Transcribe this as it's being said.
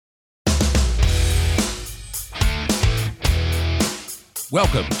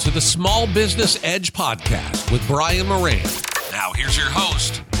Welcome to the Small Business Edge podcast with Brian Moran. Now here's your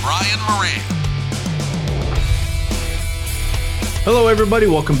host, Brian Moran. Hello, everybody.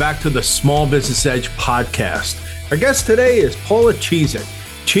 Welcome back to the Small Business Edge podcast. Our guest today is Paula Chizek,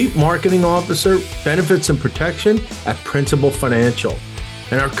 Chief Marketing Officer, Benefits and Protection at Principal Financial.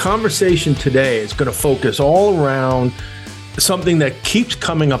 And our conversation today is going to focus all around something that keeps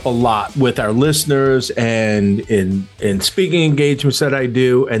coming up a lot with our listeners and in speaking engagements that I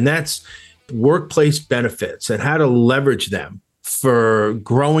do, and that's workplace benefits and how to leverage them for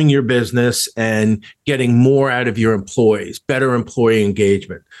growing your business and getting more out of your employees, better employee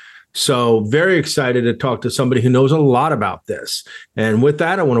engagement. So very excited to talk to somebody who knows a lot about this. And with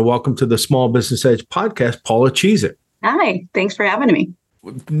that, I want to welcome to the Small Business Edge podcast, Paula Chizek. Hi, thanks for having me.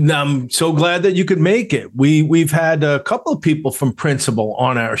 I'm so glad that you could make it. We've had a couple of people from Principal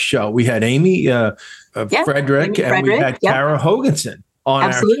on our show. We had Amy Frederick, and we had Kara Hoganson on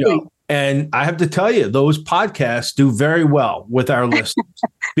our show. And I have to tell you, those podcasts do very well with our listeners.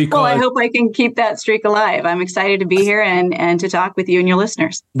 Because, well, I hope I can keep that streak alive. I'm excited to be here and to talk with you and your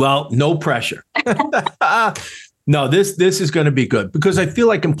listeners. Well, no pressure. No, this is going to be good because I feel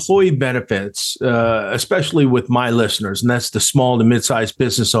like employee benefits, especially with my listeners, and that's the small to mid-sized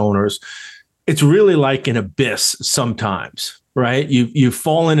business owners, it's really like an abyss sometimes, right? You've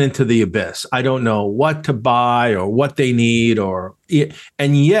fallen into the abyss. I don't know what to buy or what they need,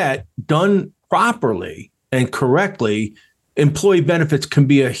 and yet done properly and correctly, employee benefits can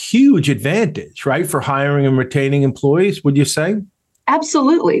be a huge advantage, right, for hiring and retaining employees, would you say?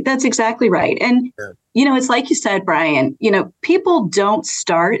 Absolutely. That's exactly right. And, it's like you said, Brian, people don't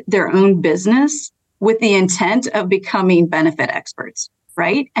start their own business with the intent of becoming benefit experts,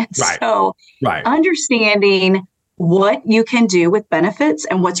 right? And so understanding what you can do with benefits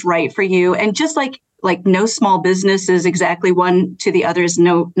and what's right for you. And just like no small business is exactly one to the other is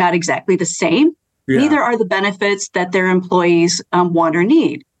not exactly the same. Yeah. Neither are the benefits that their employees want or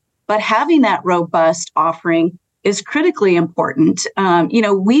need. But having that robust offering is critically important.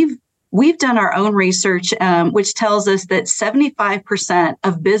 We've done our own research, which tells us that 75%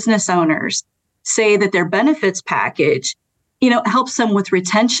 of business owners say that their benefits package, helps them with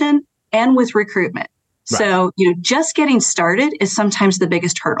retention and with recruitment. Right. So, just getting started is sometimes the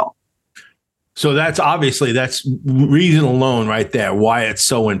biggest hurdle. So that's reason alone right there, why it's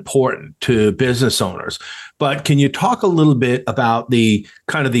so important to business owners. But can you talk a little bit about the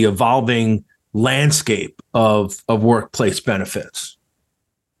kind of the evolving landscape of workplace benefits?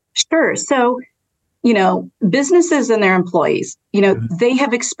 Sure. So, businesses and their employees, they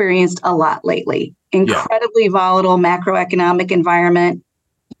have experienced a lot lately, incredibly volatile macroeconomic environment,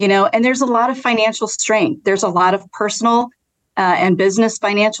 and there's a lot of financial strain. There's a lot of personal and business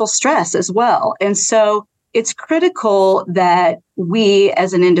financial stress as well. And so it's critical that we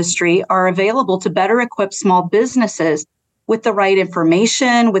as an industry are available to better equip small businesses with the right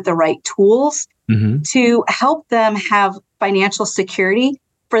information, with the right tools to help them have financial security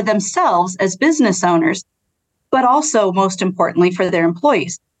for themselves as business owners, but also most importantly for their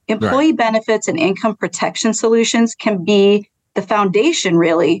employees. Employee benefits and income protection solutions can be the foundation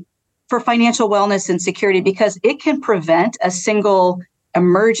really for financial wellness and security because it can prevent a single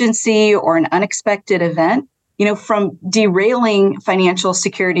emergency or an unexpected event, from derailing financial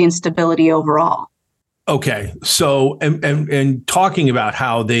security and stability overall. Okay. So, and talking about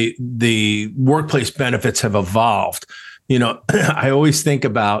how the workplace benefits have evolved, I always think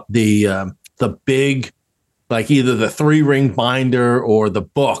about the big, like either the 3-ring binder or the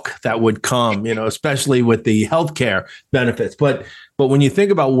book that would come, especially with the healthcare benefits. But when you think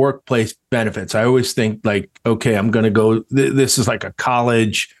about workplace benefits, I always think like, okay, I'm going to go, this is like a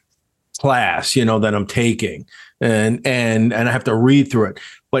college class, that I'm taking and I have to read through it.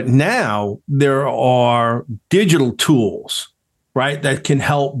 But now there are digital tools, right, that can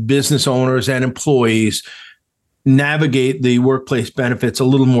help business owners and employees navigate the workplace benefits a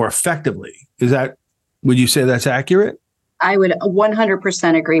little more effectively. Would you say that's accurate? I would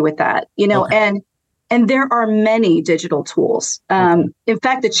 100% agree with that. Okay. And there are many digital tools. In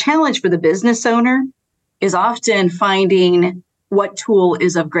fact, the challenge for the business owner is often finding what tool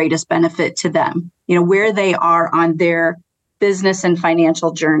is of greatest benefit to them, where they are on their business and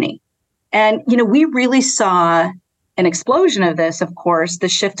financial journey. And, we really saw an explosion of this, of course, the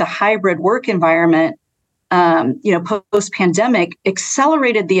shift to hybrid work environment, post-pandemic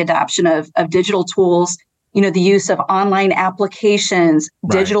accelerated the adoption of digital tools, the use of online applications,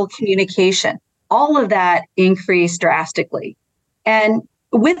 digital communication, all of that increased drastically. And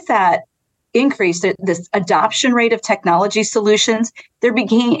with that, increased this adoption rate of technology solutions, there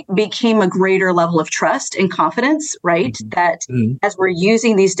became a greater level of trust and confidence, right? That as we're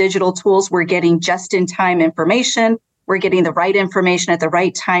using these digital tools, we're getting just-in-time information. We're getting the right information at the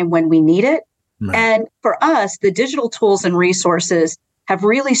right time when we need it. Right. And for us, the digital tools and resources have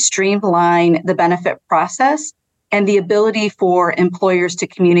really streamlined the benefit process and the ability for employers to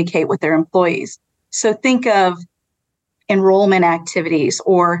communicate with their employees. So think of enrollment activities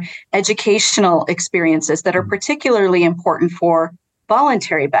or educational experiences that are particularly important for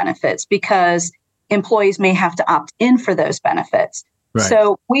voluntary benefits because employees may have to opt in for those benefits. Right.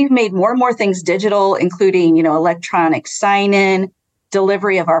 So we've made more and more things digital, including, electronic sign-in,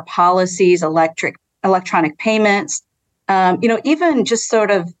 delivery of our policies, electronic payments, even just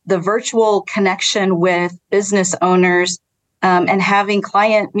sort of the virtual connection with business owners and having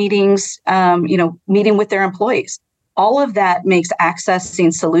client meetings, meeting with their employees. All of that makes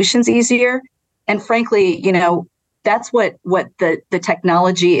accessing solutions easier. And frankly, that's what the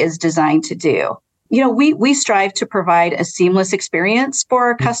technology is designed to do. We strive to provide a seamless experience for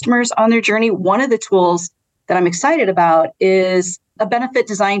our customers on their journey. One of the tools that I'm excited about is a benefit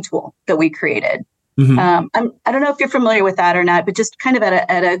design tool that we created. I don't know if you're familiar with that or not, but just kind of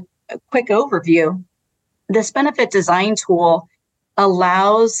at a quick overview, this benefit design tool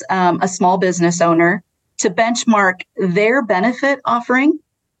allows a small business owner to benchmark their benefit offering.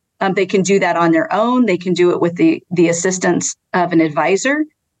 They can do that on their own. They can do it with the assistance of an advisor.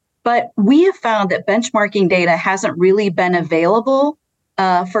 But we have found that benchmarking data hasn't really been available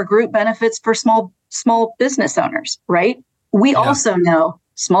for group benefits for small business owners, right? We also know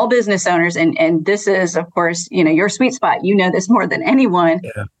small business owners, and this is, of course, your sweet spot. You know this more than anyone.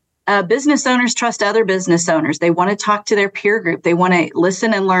 Business owners trust other business owners. They want to talk to their peer group. They want to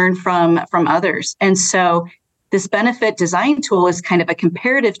listen and learn from others. And so this benefit design tool is kind of a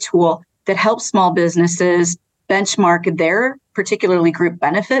comparative tool that helps small businesses benchmark their particularly group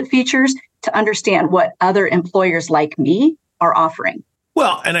benefit features to understand what other employers like me are offering.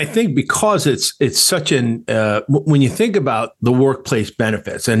 Well, and I think because it's such when you think about the workplace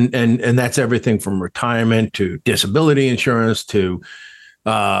benefits, and that's everything from retirement to disability insurance to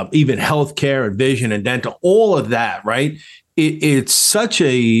even healthcare and vision and dental, all of that, right? It's such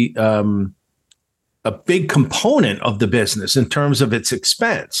a big component of the business in terms of its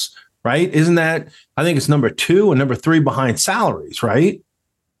expense, right? Isn't that? I think it's number 2 and number 3 behind salaries, right?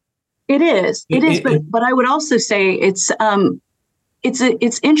 It is. But I would also say it's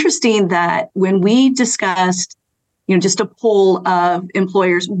interesting that when we discussed, just a poll of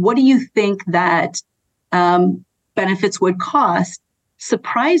employers, what do you think that benefits would cost?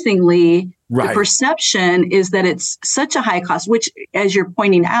 Surprisingly, the perception is that it's such a high cost, which, as you're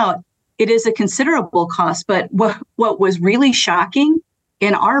pointing out, it is a considerable cost. But what was really shocking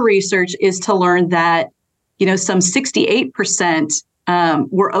in our research is to learn that, some 68%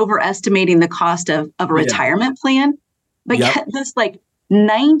 were overestimating the cost of a retirement plan. But yet this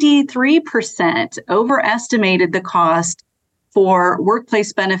 93% overestimated the cost for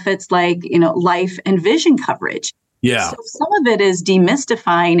workplace benefits like, life and vision coverage. Yeah. So some of it is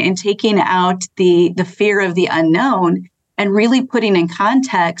demystifying and taking out the fear of the unknown and really putting in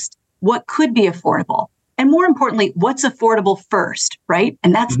context what could be affordable. And more importantly, what's affordable first, right?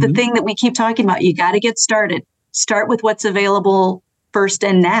 And that's the thing that we keep talking about. You got to get started. Start with what's available first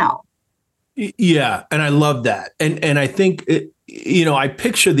and now. Yeah. And I love that. And I think, I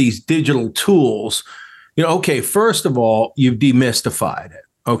picture these digital tools, okay, first of all, you've demystified it.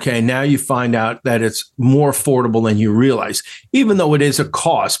 Okay, now you find out that it's more affordable than you realize, even though it is a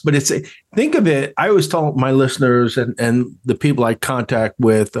cost. But think of it. I always tell my listeners and the people I contact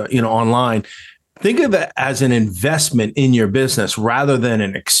with, online, think of it as an investment in your business rather than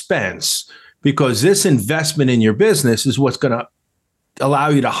an expense, because this investment in your business is what's going to allow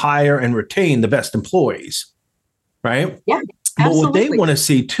you to hire and retain the best employees, right? Yeah, absolutely. But what they want to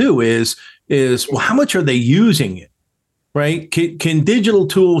see too is well, how much are they using it? Right? Can digital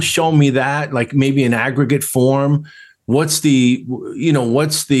tools show me that, like maybe in aggregate form? What's the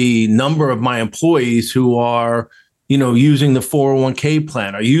number of my employees who are, using the 401k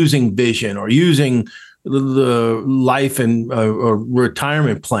plan or using vision or using the life and or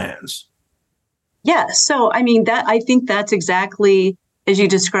retirement plans? Yeah. So, I think that's exactly as you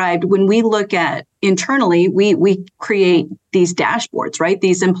described. When we look at internally, we create these dashboards, right?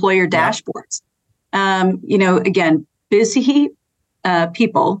 These employer dashboards. Again, busy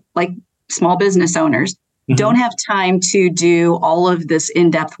people like small business owners don't have time to do all of this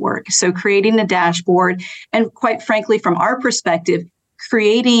in-depth work. So creating a dashboard, and quite frankly, from our perspective,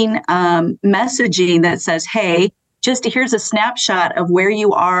 creating messaging that says, hey, just here's a snapshot of where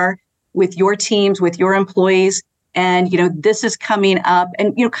you are with your teams, with your employees. And, this is coming up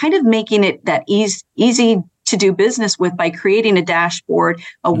and, kind of making it that easy to do business with by creating a dashboard,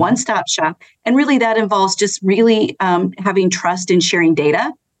 a one-stop shop. And really that involves just really having trust in sharing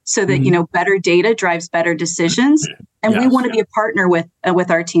data so that, better data drives better decisions. And we want to be a partner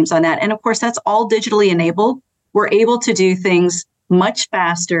with our teams on that. And of course, that's all digitally enabled. We're able to do things much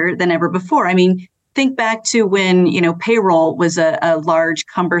faster than ever before. I mean, think back to when, payroll was a large,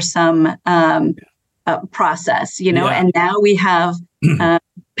 cumbersome process, and now we have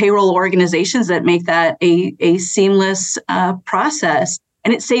payroll organizations that make that a seamless process,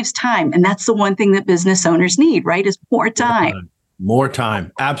 and it saves time. And that's the one thing that business owners need, right? Is more time. More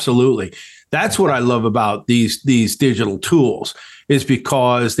time. Absolutely. That's what I love about these digital tools is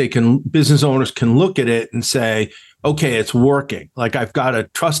because business owners can look at it and say, okay, it's working. Like I've got a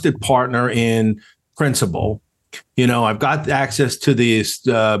trusted partner in Principal. I've got access to these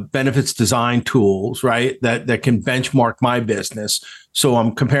benefits design tools, right? That can benchmark my business. So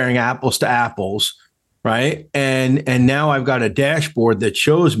I'm comparing apples to apples, right? And now I've got a dashboard that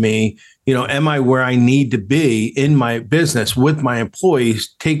shows me, am I where I need to be in my business with my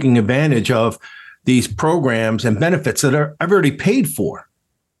employees, taking advantage of these programs and benefits that I've already paid for.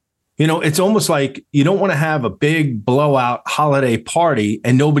 It's almost like you don't want to have a big blowout holiday party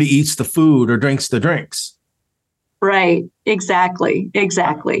and nobody eats the food or drinks the drinks. Right. Exactly.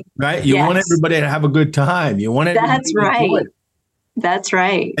 Right. You want everybody to have a good time. You want everybody That's right. That's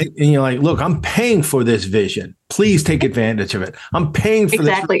right. And you're like, look, I'm paying for this vision. Please take advantage of it. I'm paying for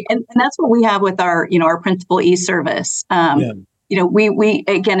exactly. And that's what we have with our, our Principal e-service. We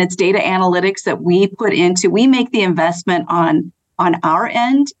again, it's data analytics that we put into, we make the investment on our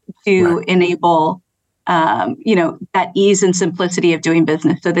end to enable, that ease and simplicity of doing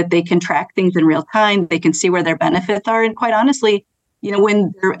business so that they can track things in real time. They can see where their benefits are. And quite honestly,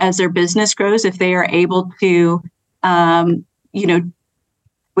 as their business grows, if they are able to,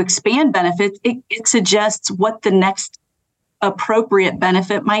 expand benefits, it suggests what the next appropriate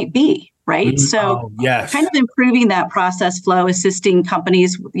benefit might be, right? So kind of improving that process flow, assisting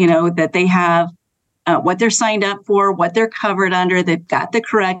companies, that they have what they're signed up for, what they're covered under, they've got the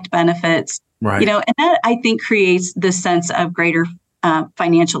correct benefits, and that I think creates the sense of greater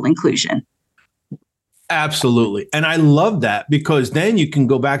financial inclusion. Absolutely. And I love that because then you can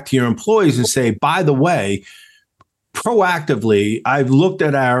go back to your employees and say, by the way, proactively, I've looked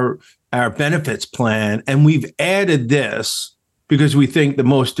at our benefits plan and we've added this because we think that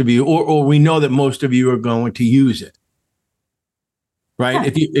most of you, or we know that most of you are going to use it.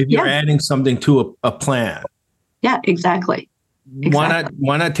 Right. If you're adding something to a plan. Yeah, exactly. Why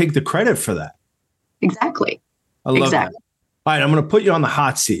not take the credit for that? Exactly. I love that. All right. I'm going to put you on the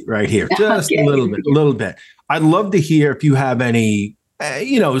hot seat right here. Just a little bit. I'd love to hear if you have any,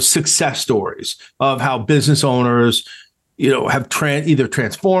 success stories of how business owners, have either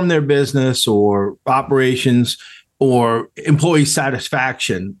transformed their business or operations or employee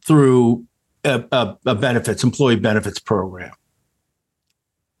satisfaction through a employee benefits program.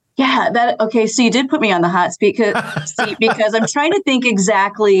 Yeah, okay. So you did put me on the hot seat because I'm trying to think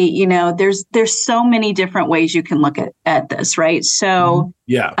exactly, there's so many different ways you can look at this, right? So,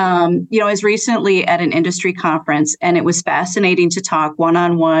 I was recently at an industry conference and it was fascinating to talk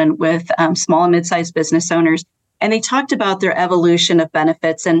one-on-one with small and mid-sized business owners. And they talked about their evolution of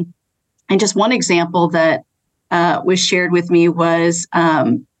benefits. And just one example that was shared with me was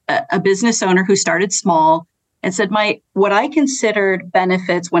a business owner who started small and said, what I considered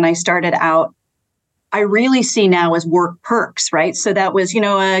benefits when I started out, I really see now as work perks, right? So that was,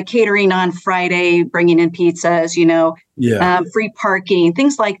 catering on Friday, bringing in pizzas, free parking,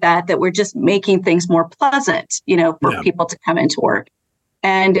 things like that were just making things more pleasant, for people to come into work.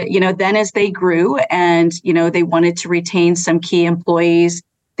 And, then as they grew and, they wanted to retain some key employees,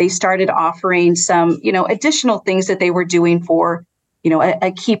 they started offering some, additional things that they were doing for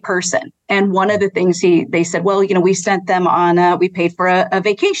a key person. And one of the things they said, well, we sent them we paid for a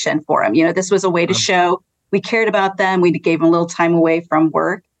vacation for them. This was a way to show we cared about them. We gave them a little time away from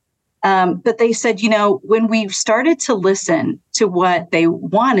work. But they said, when we started to listen to what they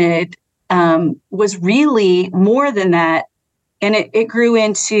wanted, was really more than that. And it grew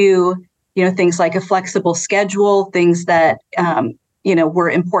into, things like a flexible schedule, things that, were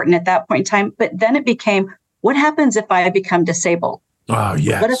important at that point in time. But then it became, what happens if I become disabled? Oh,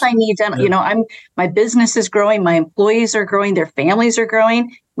 yes. What if I need dental? My business is growing, my employees are growing, their families are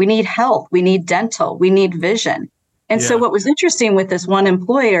growing. We need health, we need dental, we need vision. And so what was interesting with this one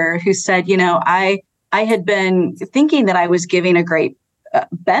employer who said, I had been thinking that I was giving a great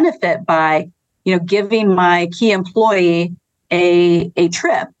benefit by, giving my key employee a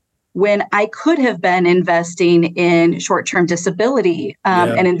trip when I could have been investing in short-term disability.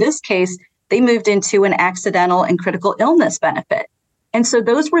 And in this case, they moved into an accidental and critical illness benefit. And so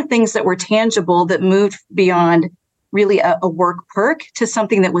those were things that were tangible that moved beyond really a work perk to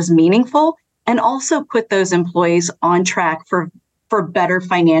something that was meaningful, and also put those employees on track for better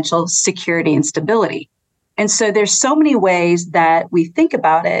financial security and stability. And so there's so many ways that we think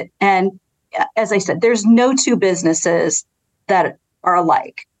about it. And as I said, there's no two businesses that are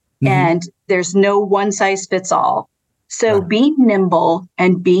alike. And there's no one size fits all. So being nimble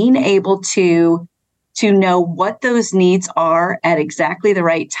and being able to know what those needs are at exactly the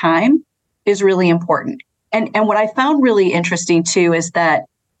right time is really important. And what I found really interesting too is that,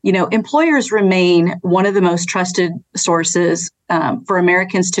 employers remain one of the most trusted sources for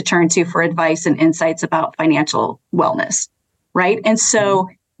Americans to turn to for advice and insights about financial wellness, right? And so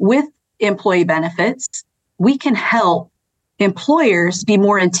with employee benefits, we can help employers be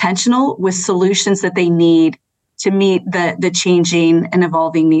more intentional with solutions that they need to meet the changing and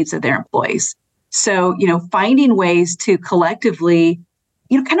evolving needs of their employees. So, finding ways to collectively,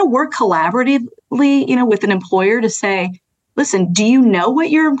 kind of work collaboratively, with an employer to say, listen, do you know what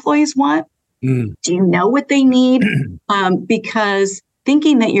your employees want? Do you know what they need? Because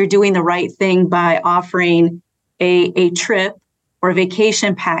thinking that you're doing the right thing by offering a trip or a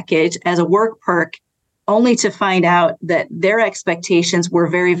vacation package as a work perk, only to find out that their expectations were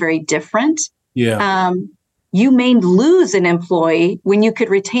very, very different. You may lose an employee when you could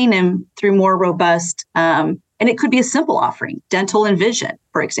retain him through more robust, and it could be a simple offering, dental and vision,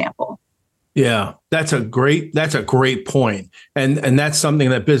 for example. Yeah, that's a great point. And that's something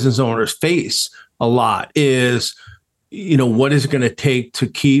that business owners face a lot is, what is it going to take to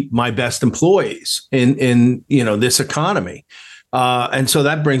keep my best employees in this economy? And so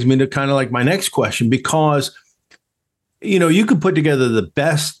that brings me to kind of like my next question, because, you could put together the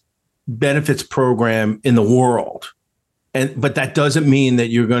best benefits program in the world, but that doesn't mean that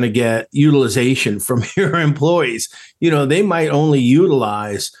you're going to get utilization from your employees. They might only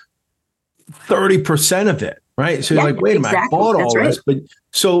utilize 30% of it, right? So you're like, wait a minute, I bought all this, but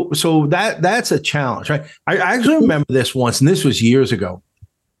so that's a challenge, right? I actually remember this once, and this was years ago,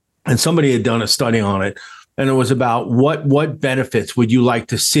 and somebody had done a study on it, and it was about what benefits would you like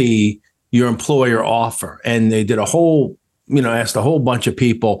to see your employer offer, and they did a whole, asked a whole bunch of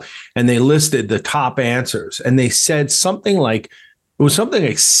people, and they listed the top answers, and they said something like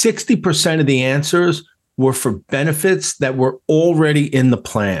 60% of the answers were for benefits that were already in the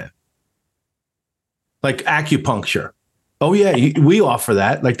plan. Like acupuncture. Oh, yeah, we offer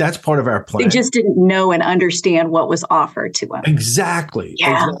that. Like, that's part of our plan. They just didn't know and understand what was offered to them. Exactly.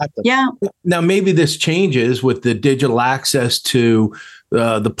 Yeah. Exactly. Yeah. Now, maybe this changes with the digital access to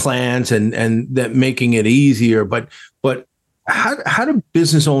the plans and that making it easier. But how do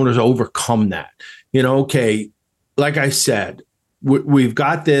business owners overcome that? Okay, like I said, we've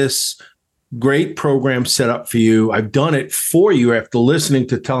got this great program set up for you. I've done it for you after listening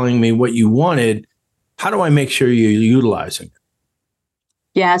to telling me what you wanted. How do I make sure you're utilizing it?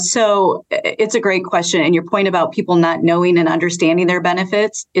 Yeah, so it's a great question. And your point about people not knowing and understanding their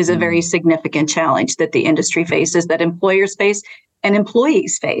benefits is a very significant challenge that the industry faces, that employers face and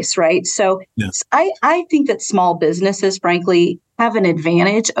employees face, right? So I think that small businesses, frankly, have an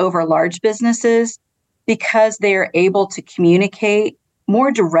advantage over large businesses because they are able to communicate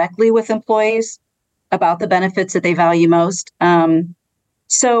more directly with employees about the benefits that they value most.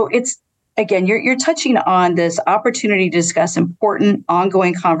 So it's, again, you're touching on this opportunity to discuss important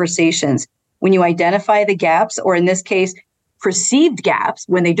ongoing conversations when you identify the gaps, or in this case, perceived gaps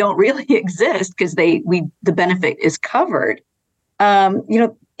when they don't really exist because the benefit is covered.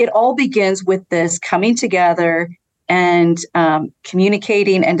 It all begins with this coming together and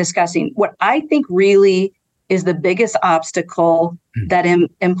communicating and discussing. What I think really is the biggest obstacle that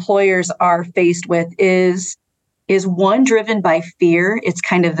employers are faced with is one driven by fear. It's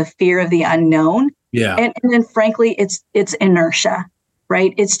kind of the fear of the unknown. Yeah. And then frankly, it's inertia,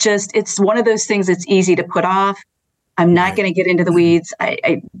 right? It's one of those things that's easy to put off. I'm not going to get into the weeds.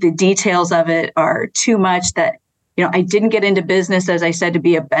 The details of it are too much that, I didn't get into business, as I said, to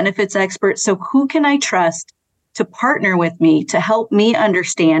be a benefits expert. So who can I trust to partner with me to help me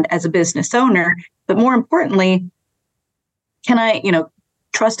understand as a business owner? But more importantly, can I,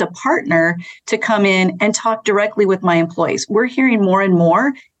 trust a partner to come in and talk directly with my employees? We're hearing more and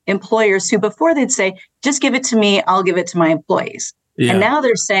more employers who before they'd say, just give it to me, I'll give it to my employees. Yeah. And now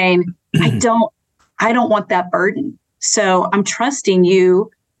they're saying, I don't want that burden. So I'm trusting you,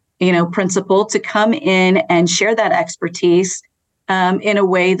 principal, to come in and share that expertise in a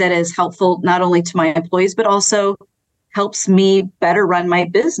way that is helpful, not only to my employees, but also helps me better run my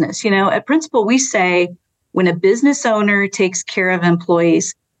business. At Principal, we say when a business owner takes care of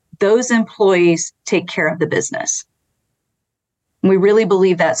employees, those employees take care of the business. We really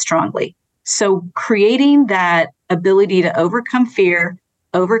believe that strongly. So creating that ability to overcome fear,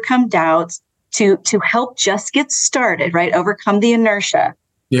 overcome doubts, to help just get started, right? Overcome the inertia.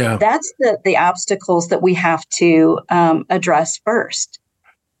 Yeah. That's the obstacles that we have to address first.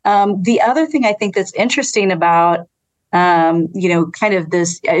 The other thing I think that's interesting about, kind of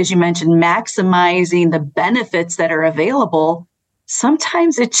this, as you mentioned, maximizing the benefits that are available,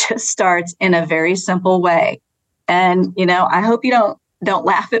 sometimes it just starts in a very simple way. And, I hope you don't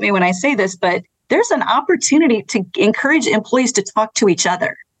laugh at me when I say this, but there's an opportunity to encourage employees to talk to each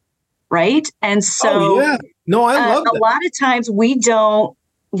other. Right. And so I love that. A lot of times we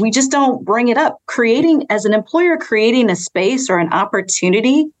just don't bring it up. As an employer, creating a space or an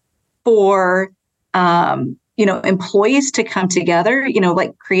opportunity for, employees to come together,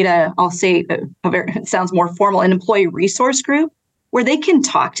 like create it sounds more formal, an employee resource group where they can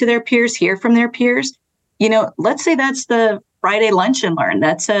talk to their peers, hear from their peers. Let's say that's the Friday lunch and learn.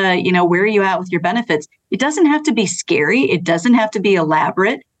 That's where are you at with your benefits? It doesn't have to be scary. It doesn't have to be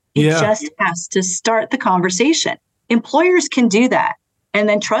elaborate. It just has to start the conversation. Employers can do that and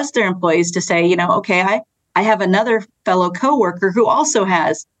then trust their employees to say, okay, I have another fellow coworker who also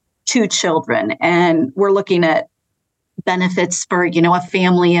has 2 children, and we're looking at benefits for, a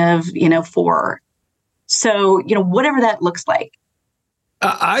family of, 4. So, whatever that looks like.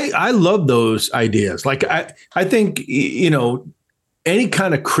 I love those ideas. Like, I think, any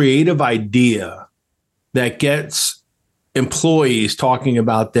kind of creative idea that gets employees talking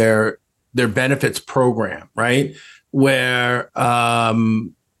about their benefits program, right? Where, that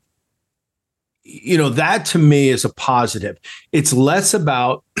to me is a positive. It's less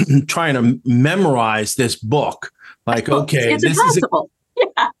about trying to memorize this book. Like, okay, it's impossible.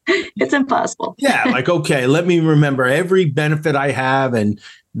 It's impossible. Yeah. Like, okay, let me remember every benefit I have and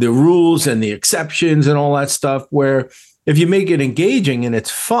the rules and the exceptions and all that stuff, where if you make it engaging and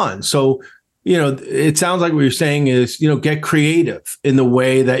it's fun. So, it sounds like what you're saying is, get creative in the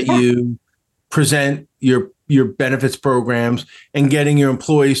way that you present your benefits programs and getting your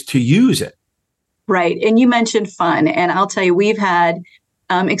employees to use it. Right. And you mentioned fun. And I'll tell you, we've had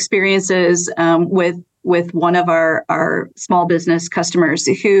experiences with one of our small business customers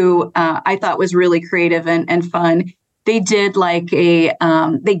who I thought was really creative and fun. They did they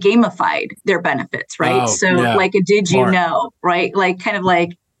gamified their benefits, right? Like a did you know, right? Like kind of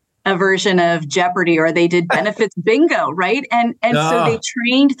like a version of Jeopardy, or they did benefits bingo, right? And so they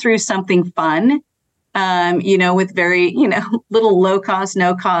trained through something fun, with very, little low cost,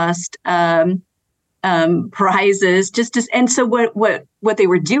 no cost prizes. And so what they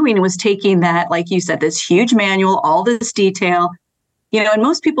were doing was taking that, like you said, this huge manual, all this detail, and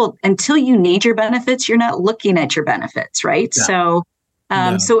most people, until you need your benefits, you're not looking at your benefits, right? Yeah. So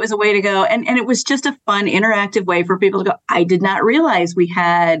it was a way to go. And it was just a fun, interactive way for people to go, I did not realize we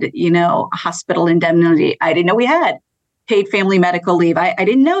had, hospital indemnity. I didn't know we had paid family medical leave. I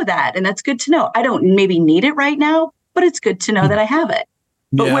didn't know that. And that's good to know. I don't maybe need it right now, but it's good to know that I have it.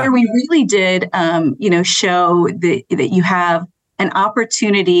 But where we really did, show that you have an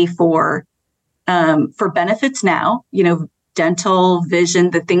opportunity for benefits now, dental, vision,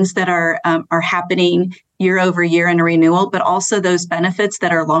 the things that are happening year over year in a renewal, but also those benefits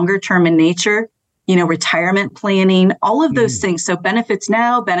that are longer term in nature, retirement planning, all of those things. So benefits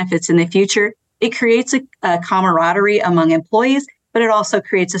now, benefits in the future. It creates a camaraderie among employees, but it also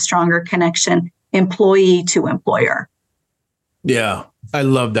creates a stronger connection, employee to employer. Yeah, I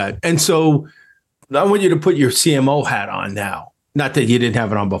love that. And so I want you to put your CMO hat on now. Not that you didn't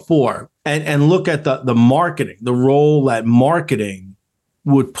have it on before, and look at the marketing, the role that marketing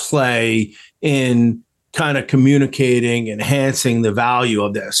would play in kind of communicating, enhancing the value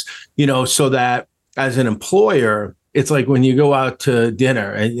of this, so that as an employer, it's like when you go out to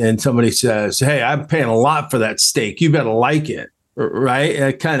dinner and somebody says, hey, I'm paying a lot for that steak. You better like it, right?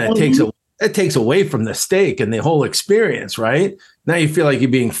 It kind of takes away from the steak and the whole experience, right? Now you feel like you're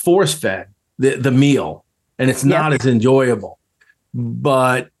being force fed the meal, and it's not as enjoyable.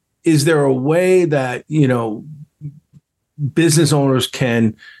 But is there a way that, business owners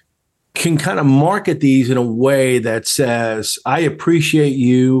can kind of market these in a way that says, I appreciate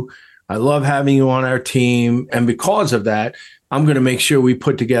you. I love having you on our team. And because of that, I'm going to make sure we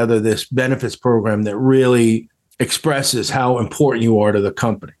put together this benefits program that really expresses how important you are to the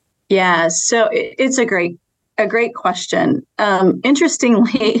company. Yeah. So it's a great question.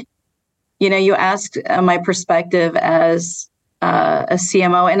 Interestingly, you asked my perspective as a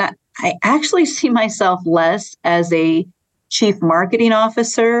CMO, and I actually see myself less as a chief marketing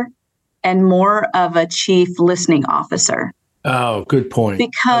officer and more of a chief listening officer. Oh, good point.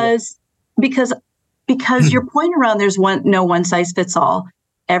 Because your point around there's no one size fits all.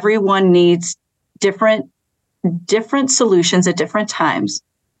 Everyone needs different solutions at different times.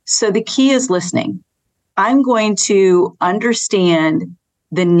 So the key is listening. I'm going to understand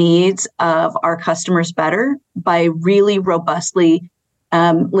the needs of our customers better by really robustly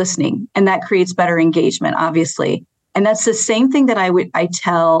listening, and that creates better engagement, obviously. And that's the same thing that I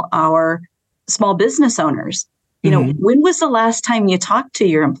tell our small business owners. When was the last time you talked to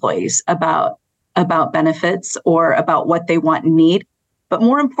your employees about benefits or about what they want and need? But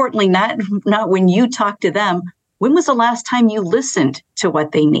more importantly, not when you talk to them. When was the last time you listened to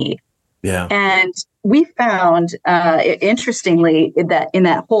what they need? Yeah. And we found, interestingly, that in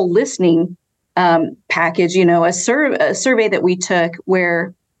that whole listening package, a survey that we took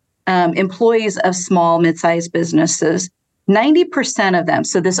where employees of small, mid-sized businesses, 90% of them,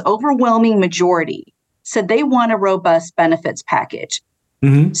 so this overwhelming majority, said they want a robust benefits package.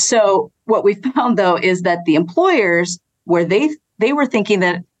 Mm-hmm. So what we found, though, is that the employers, where they were thinking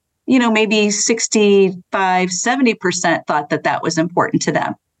that, maybe 65, 70% thought that was important to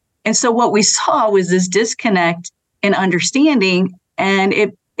them. And so what we saw was this disconnect in understanding, and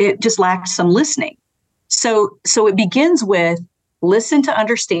it just lacked some listening. So it begins with listen to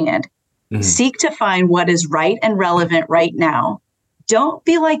understand, seek to find what is right and relevant right now. Don't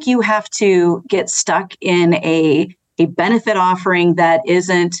feel like you have to get stuck in a benefit offering that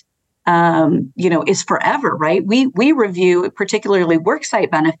isn't, is forever, right? We review particularly worksite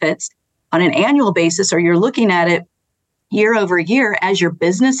benefits on an annual basis, or you're looking at it year over year as your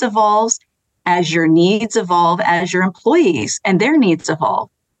business evolves, as your needs evolve, as your employees and their needs evolve.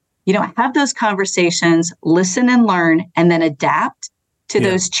 Have those conversations, listen and learn, and then adapt to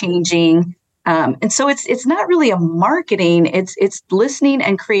those changing. And so it's not really a marketing, it's listening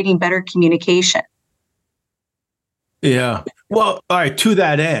and creating better communication. Yeah. Well, all right. To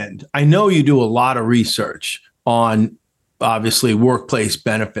that end, I know you do a lot of research on obviously workplace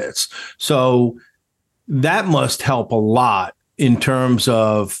benefits. So that must help a lot in terms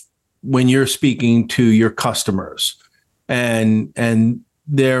of when you're speaking to your customers and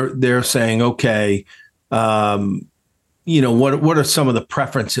they're saying, okay, what are some of the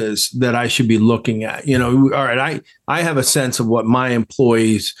preferences that I should be looking at? All right, I have a sense of what my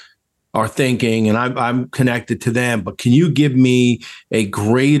employees are thinking and I'm connected to them, but can you give me a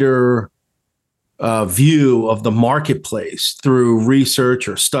greater view of the marketplace through research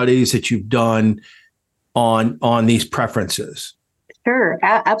or studies that you've done on these preferences? Sure,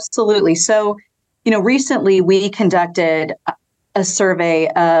 absolutely. So, recently we conducted a survey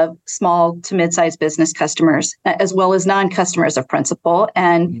of small to mid-sized business customers, as well as non-customers of Principal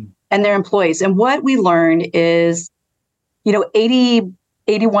and their employees. And what we learned is,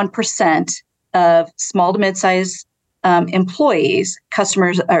 81% of small to mid-sized employees at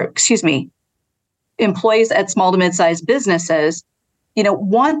small to mid-sized businesses,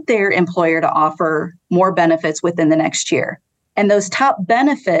 want their employer to offer more benefits within the next year. And those top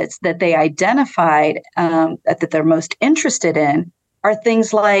benefits that they identified that they're most interested in are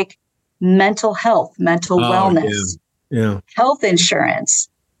things like mental health, mental wellness, health insurance,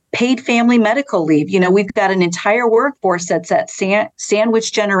 paid family medical leave. We've got an entire workforce that's at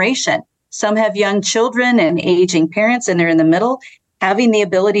sandwich generation. Some have young children and aging parents, and they're in the middle. Having the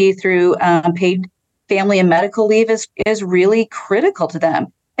ability through paid family and medical leave is really critical to them.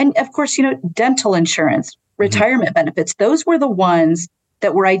 And of course, dental insurance, retirement benefits, those were the ones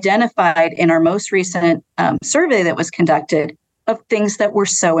that were identified in our most recent survey that was conducted of things that were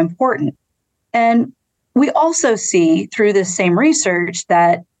so important. And we also see through this same research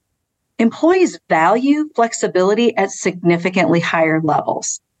that employees value flexibility at significantly higher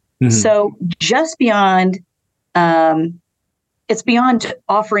levels. So just beyond, it's beyond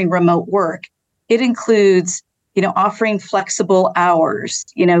offering remote work. It includes, offering flexible hours,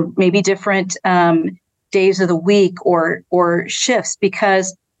 maybe different days of the week or shifts,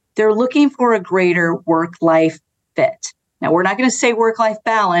 because they're looking for a greater work-life fit. Now, we're not going to say work-life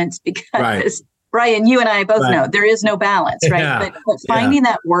balance because, Brian, you and I both know there is no balance, right? Yeah. But finding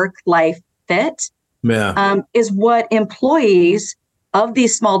that work-life fit is what employees of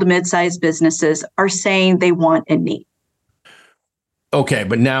these small to mid-sized businesses are saying they want and need. Okay,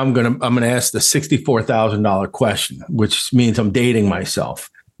 but now I'm gonna ask the $64,000 question, which means I'm dating myself.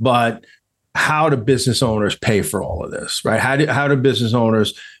 But how do business owners pay for all of this, right? How do business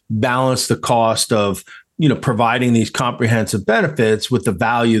owners balance the cost of providing these comprehensive benefits with the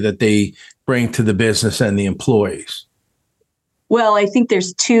value that they bring to the business and the employees? Well, I think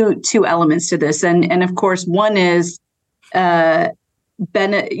there's two elements to this, and of course, one is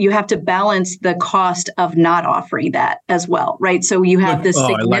you have to balance the cost of not offering that as well, right? So you have this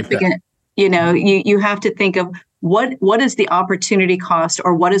significant, you have to think of what is the opportunity cost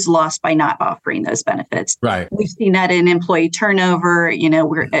or what is lost by not offering those benefits. Right. We've seen that in employee turnover,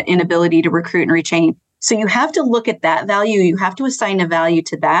 we're inability to recruit and retain. So you have to look at that value. You have to assign a value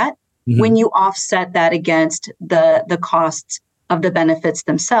to that when you offset that against the costs of the benefits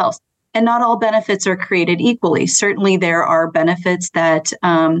themselves. And not all benefits are created equally. Certainly, there are benefits that,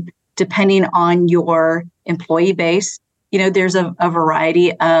 depending on your employee base, there's a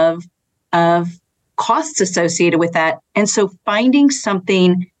variety of costs associated with that. And so finding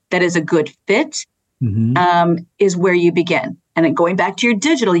something that is a good fit is where you begin. And then going back to your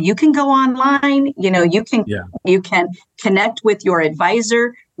digital, you can go online, you can connect with your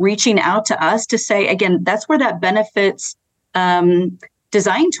advisor, reaching out to us to say, again, that's where that benefits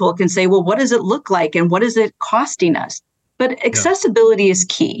design tool can say, well, what does it look like and what is it costing us? But accessibility is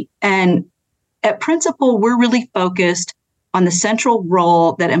key. And at Principal, we're really focused on the central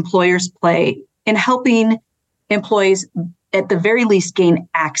role that employers play in helping employees, at the very least, gaining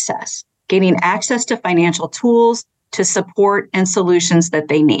access to financial tools, to support and solutions that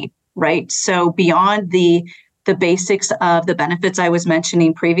they need, right? So beyond the basics of the benefits I was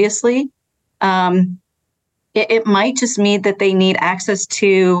mentioning previously, it might just mean that they need access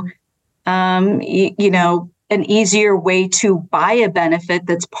to, an easier way to buy a benefit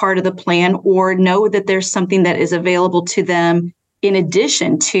that's part of the plan, or know that there's something that is available to them in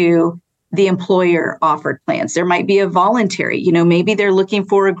addition to the employer offered plans. There might be a voluntary, maybe they're looking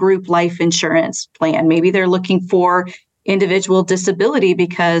for a group life insurance plan. Maybe they're looking for individual disability,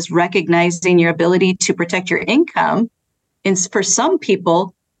 because recognizing your ability to protect your income, and for some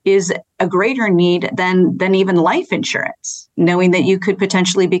people, is a greater need than even life insurance, knowing that you could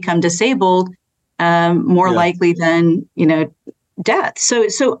potentially become disabled more likely than death.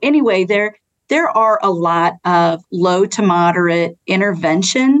 So anyway, there are a lot of low to moderate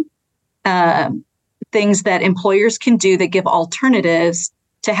intervention things that employers can do that give alternatives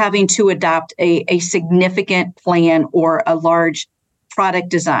to having to adopt a significant plan or a large product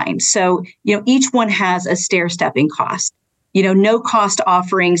design. So each one has a stair-stepping cost. No cost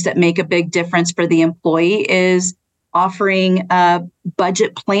offerings that make a big difference for the employee is offering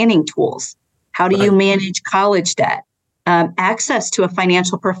budget planning tools. How do you manage college debt? Access to a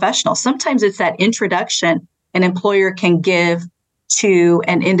financial professional. Sometimes it's that introduction an employer can give to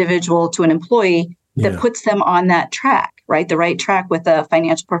an individual, to an employee, that puts them on that track, right? The right track with a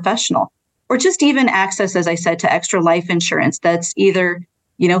financial professional. Or just even access, as I said, to extra life insurance that's either,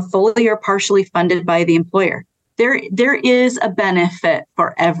 fully or partially funded by the employer. There is a benefit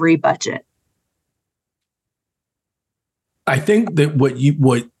for every budget. I think that what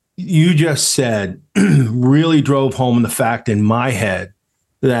you just said really drove home the fact in my head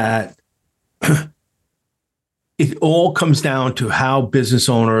that it all comes down to how business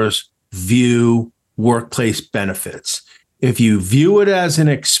owners view workplace benefits. If you view it as an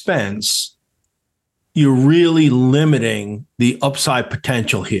expense, you're really limiting the upside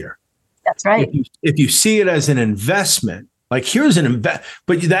potential here. That's right. If you see it as an investment, like here's an invest,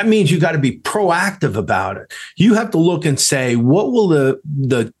 but that means you got to be proactive about it. You have to look and say, what will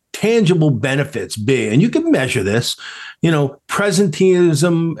the tangible benefits be? And you can measure this,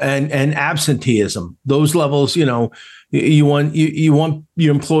 presenteeism and absenteeism, those levels, you want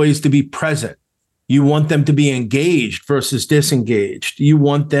your employees to be present. You want them to be engaged versus disengaged. You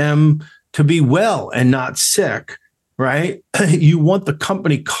want them to be well and not sick, right? You want the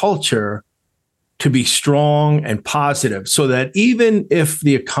company culture to be strong and positive so that even if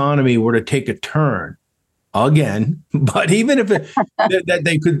the economy were to take a turn again, but even if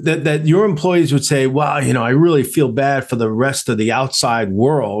that your employees would say, wow, I really feel bad for the rest of the outside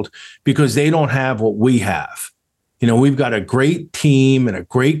world because they don't have what we have. We've got a great team and a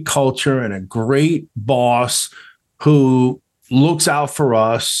great culture and a great boss who looks out for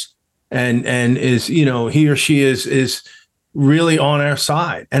us and is, he or she is really on our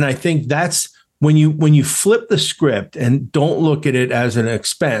side. And I think that's when you flip the script and don't look at it as an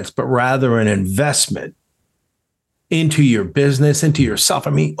expense, but rather an investment into your business, into yourself. I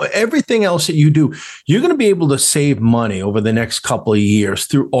mean, everything else that you do, you're going to be able to save money over the next couple of years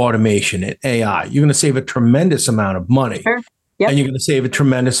through automation and AI. You're going to save a tremendous amount of money. Sure. Yep. And you're going to save a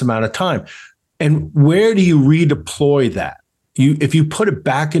tremendous amount of time. And where do you redeploy that? If you put it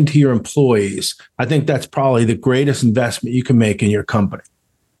back into your employees, I think that's probably the greatest investment you can make in your company.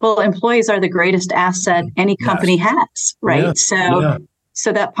 Well, employees are the greatest asset any company has, right? Yeah.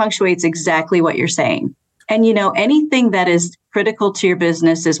 So that punctuates exactly what you're saying. And, anything that is critical to your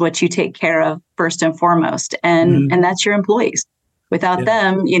business is what you take care of first and foremost. And that's your employees. Without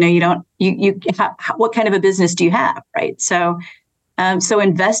them, what kind of a business do you have? Right. So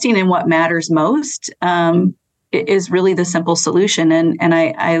investing in what matters most is really the simple solution. And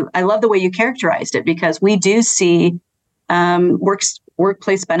I love the way you characterized it, because we do see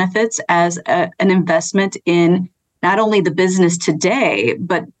workplace benefits as an investment in not only the business today,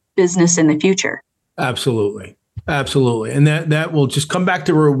 but business in the future. Absolutely. Absolutely. And that will just come back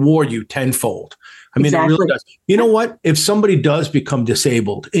to reward you tenfold. I mean, Exactly. It really does. You know what? If somebody does become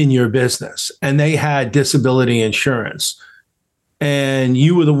disabled in your business and they had disability insurance and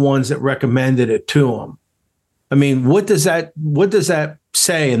you were the ones that recommended it to them, I mean, what does that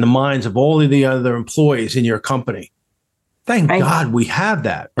say in the minds of all of the other employees in your company? Thank God we have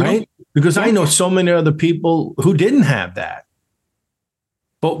that, right? Yeah. Because I know so many other people who didn't have that.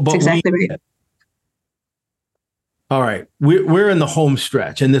 But that's exactly right. All right, we're in the home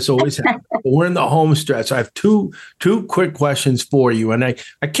stretch, and this always happens. But we're in the home stretch. I have two quick questions for you, and I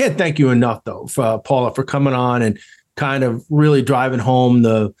can't thank you enough, though, Paula, for coming on and kind of really driving home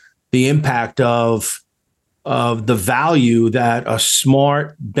the impact of the value that a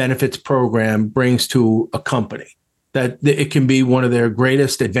smart benefits program brings to a company. That it can be one of their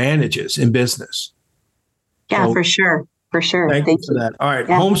greatest advantages in business. Yeah, so, for sure. Thank you for that. All right,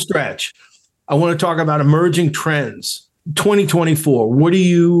 home stretch. I want to talk about emerging trends. 2024, what do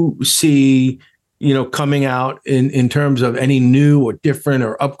you see, coming out in terms of any new or different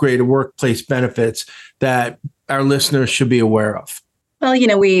or upgraded workplace benefits that our listeners should be aware of? Well,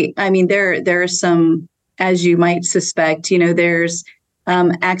 there are some, as you might suspect, there's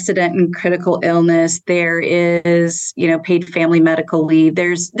accident and critical illness. There is, paid family medical leave.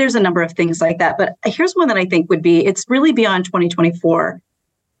 There's a number of things like that. But here's one that I think it's really beyond 2024.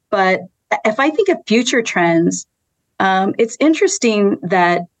 But if I think of future trends, it's interesting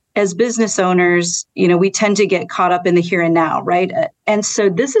that as business owners, we tend to get caught up in the here and now, right? And so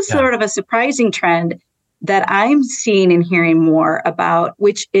this is sort of a surprising trend that I'm seeing and hearing more about,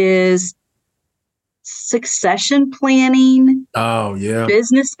 which is succession planning. Oh, yeah.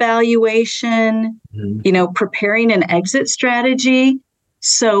 Business valuation, preparing an exit strategy.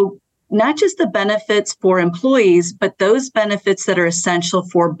 So not just the benefits for employees, but those benefits that are essential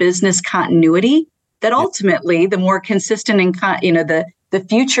for business continuity, that ultimately the more consistent and the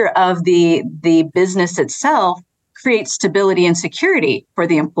future of the business itself creates stability and security for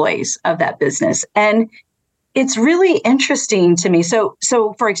the employees of that business. And it's really interesting to me. So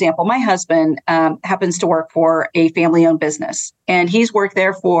for example, my husband happens to work for a family-owned business, and he's worked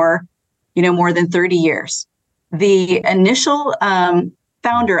there for more than 30 years. The initial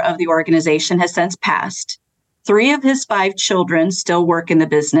founder of the organization has since passed. 3 of his 5 children still work in the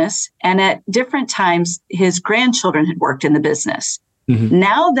business, and at different times, his grandchildren had worked in the business. Mm-hmm.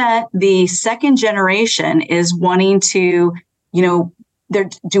 Now that the second generation is wanting to,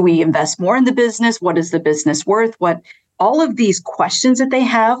 do we invest more in the business? What is the business worth? What all of these questions that they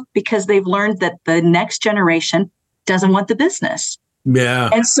have, because they've learned that the next generation doesn't want the business. Yeah.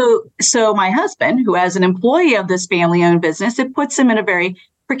 And so my husband, who as an employee of this family-owned business, it puts him in a very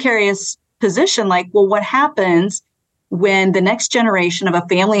precarious position. Like, well, what happens when the next generation of a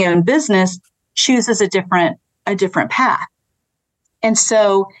family-owned business chooses a different path? And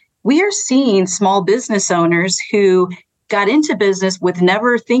so we are seeing small business owners who got into business with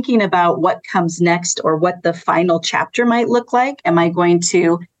never thinking about what comes next or what the final chapter might look like. Am I going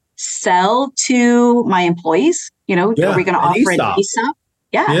to sell to my employees? Are we going to offer an ESOP?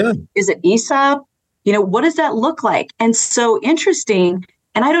 Yeah. Is it ESOP? What does that look like? And so interesting.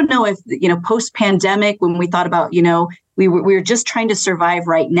 And I don't know if, post-pandemic, when we thought about, we were just trying to survive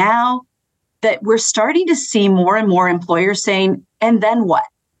right now, that we're starting to see more and more employers saying, and then what?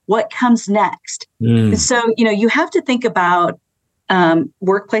 What comes next? And so, you have to think about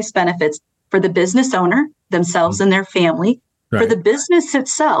workplace benefits for the business owner themselves and their family, for the business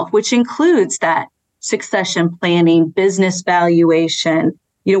itself, which includes that succession planning, business valuation,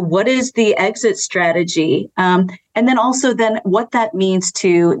 what is the exit strategy? And then also what that means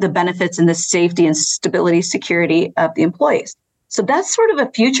to the benefits and the safety and stability, security of the employees. So that's sort of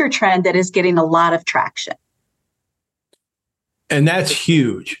a future trend that is getting a lot of traction. And that's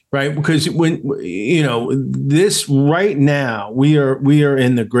huge, right? Because when, this right now, we are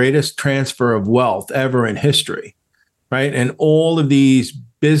in the greatest transfer of wealth ever in history, right? And all of these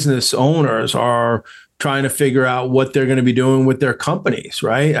business owners are trying to figure out what they're going to be doing with their companies,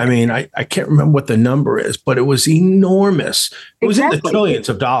 right? I mean, I can't remember what the number is, but it was enormous. It was in the trillions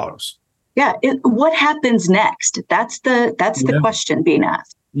of dollars. Yeah. What happens next? That's the question being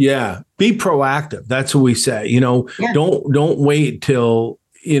asked. Yeah. Be proactive. That's what we say. Don't wait till,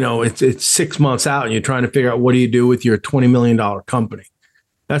 it's 6 months out and you're trying to figure out what do you do with your $20 million company.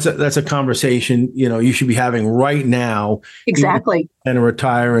 That's a conversation, you should be having right now. Exactly. And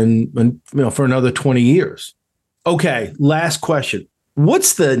retire and for another 20 years. Okay. Last question.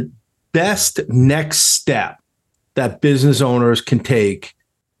 What's the best next step that business owners can take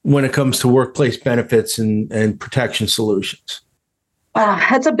when it comes to workplace benefits and protection solutions?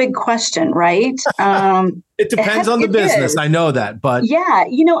 That's a big question, right? It depends on the business. I know that, but yeah,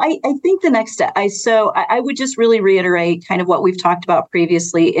 I think the next step, I would just really reiterate kind of what we've talked about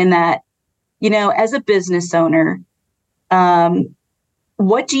previously in that, as a business owner,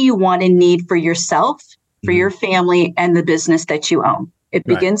 what do you want and need for yourself, for your family, and the business that you own? It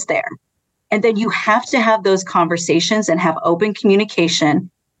begins there. And then you have to have those conversations and have open communication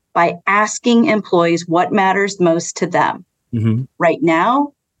by asking employees what matters most to them right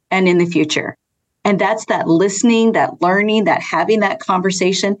now and in the future. And that's that listening, that learning, that having that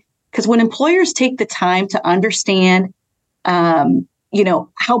conversation. Because when employers take the time to understand,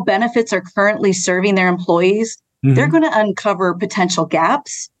 how benefits are currently serving their employees, they're going to uncover potential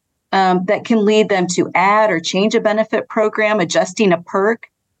gaps that can lead them to add or change a benefit program, adjusting a perk,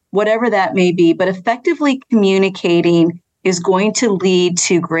 whatever that may be. But effectively communicating is going to lead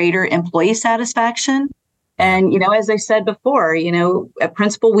to greater employee satisfaction. And, as I said before, at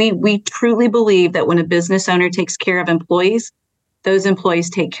Principal, we truly believe that when a business owner takes care of employees, those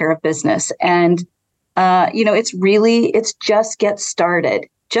employees take care of business. And, it's just get started.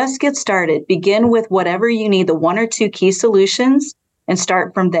 Just get started. Begin with whatever you need, the one or two key solutions, and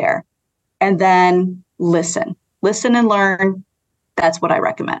start from there. And then listen and learn. That's what I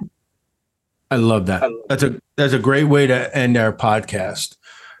recommend. I love that. That's a great way to end our podcast.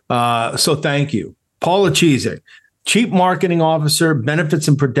 So thank you. Paula Chizek, Chief Marketing Officer, Benefits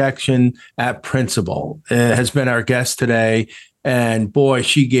and Protection at Principal, has been our guest today. And boy,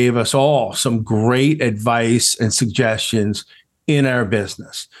 she gave us all some great advice and suggestions in our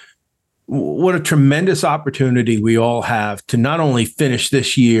business. What a tremendous opportunity we all have to not only finish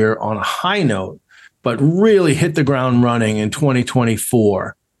this year on a high note, but really hit the ground running in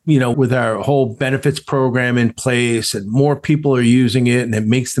 2024, with our whole benefits program in place and more people are using it and it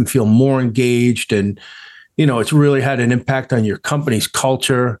makes them feel more engaged. And, it's really had an impact on your company's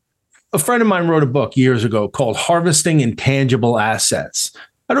culture. A friend of mine wrote a book years ago called Harvesting Intangible Assets.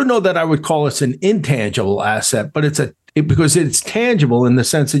 I don't know that I would call it an intangible asset, but because it's tangible in the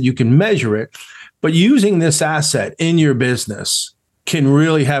sense that you can measure it. But using this asset in your business can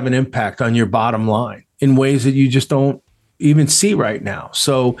really have an impact on your bottom line in ways that you just don't even see right now.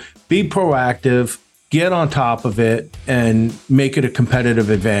 So be proactive, get on top of it, and make it a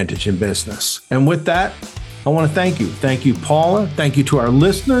competitive advantage in business. And with that, I want to thank you. Thank you, Paula. Thank you to our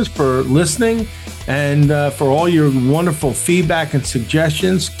listeners for listening and for all your wonderful feedback and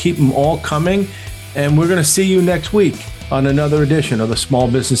suggestions. Keep them all coming. And we're going to see you next week on another edition of the Small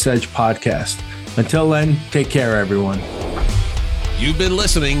Business Edge podcast. Until then, take care, everyone. You've been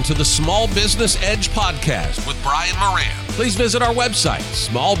listening to the Small Business Edge podcast with Brian Moran. Please visit our website,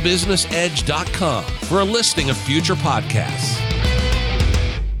 smallbusinessedge.com, for a listing of future podcasts.